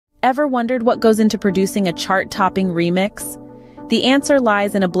Ever wondered what goes into producing a chart-topping remix? The answer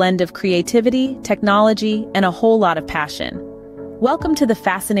lies in a blend of creativity, technology, and a whole lot of passion. Welcome to the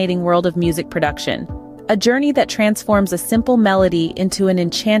fascinating world of music production, a journey that transforms a simple melody into an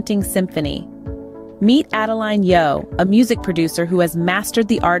enchanting symphony. Meet Adeline Yeo, a music producer who has mastered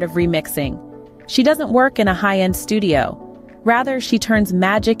the art of remixing. She doesn't work in a high-end studio. Rather, she turns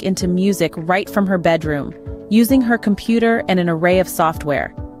magic into music right from her bedroom, using her computer and an array of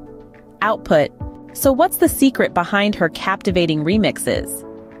software. Output. So what's the secret behind her captivating remixes?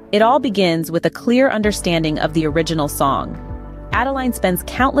 It all begins with a clear understanding of the original song. Adeline spends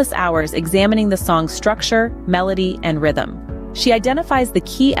countless hours examining the song's structure, melody, and rhythm. She identifies the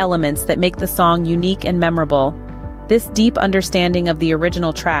key elements that make the song unique and memorable. This deep understanding of the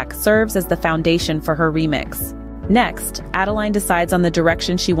original track serves as the foundation for her remix. Next, Adeline decides on the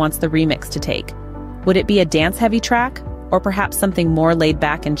direction she wants the remix to take. Would it be a dance-heavy track, or perhaps something more laid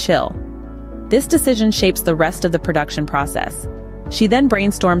back and chill? This decision shapes the rest of the production process. She then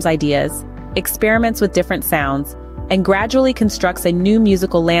brainstorms ideas, experiments with different sounds, and gradually constructs a new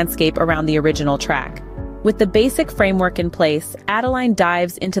musical landscape around the original track. With the basic framework in place, Adeline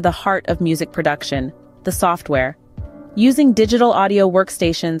dives into the heart of music production, the software. Using digital audio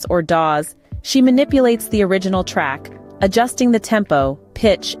workstations or DAWs, she manipulates the original track, adjusting the tempo,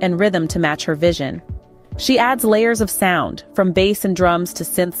 pitch, and rhythm to match her vision. She adds layers of sound, from bass and drums to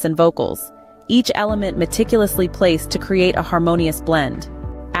synths and vocals, each element meticulously placed to create a harmonious blend.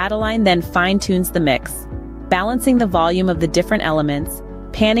 Adeline then fine-tunes the mix, balancing the volume of the different elements,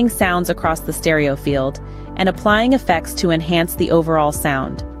 panning sounds across the stereo field, and applying effects to enhance the overall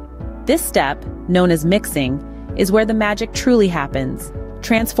sound. This step, known as mixing, is where the magic truly happens,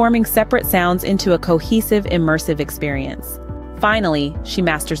 transforming separate sounds into a cohesive, immersive experience. Finally, she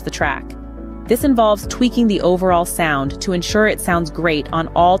masters the track. This involves tweaking the overall sound to ensure it sounds great on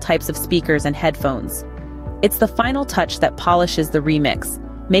all types of speakers and headphones. It's the final touch that polishes the remix,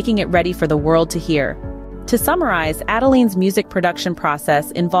 making it ready for the world to hear. To summarize, Adeline's music production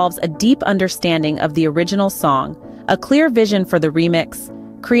process involves a deep understanding of the original song, a clear vision for the remix,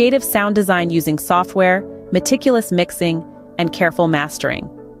 creative sound design using software, meticulous mixing, and careful mastering.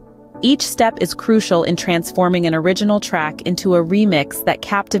 Each step is crucial in transforming an original track into a remix that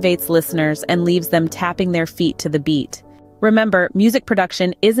captivates listeners and leaves them tapping their feet to the beat. Remember, music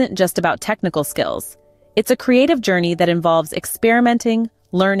production isn't just about technical skills. It's a creative journey that involves experimenting,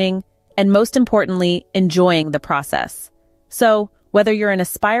 learning, and most importantly, enjoying the process. So, whether you're an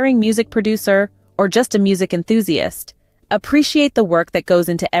aspiring music producer or just a music enthusiast, appreciate the work that goes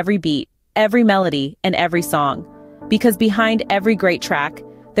into every beat, every melody, and every song. Because behind every great track,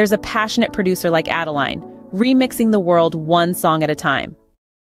 there's a passionate producer like Adeline, remixing the world one song at a time.